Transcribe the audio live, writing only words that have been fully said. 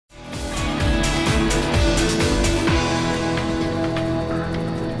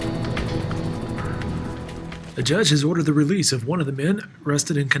A judge has ordered the release of one of the men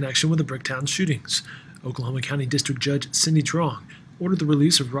arrested in connection with the Bricktown shootings. Oklahoma County District Judge Cindy Trong ordered the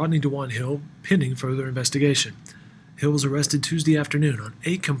release of Rodney DeJuan Hill pending further investigation. Hill was arrested Tuesday afternoon on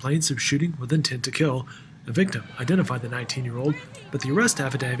 8 complaints of shooting with intent to kill. The victim identified the 19-year-old, but the arrest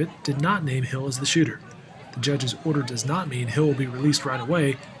affidavit did not name Hill as the shooter. The judge's order does not mean Hill will be released right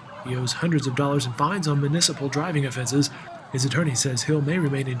away. He owes hundreds of dollars in fines on municipal driving offenses. His attorney says Hill may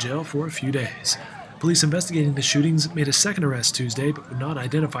remain in jail for a few days. Police investigating the shootings made a second arrest Tuesday but would not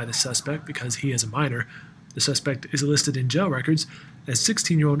identify the suspect because he is a minor. The suspect is listed in jail records as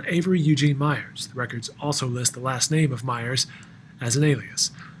 16-year-old Avery Eugene Myers. The records also list the last name of Myers as an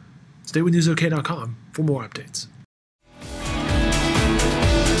alias. Stay with NewsOK.com for more updates.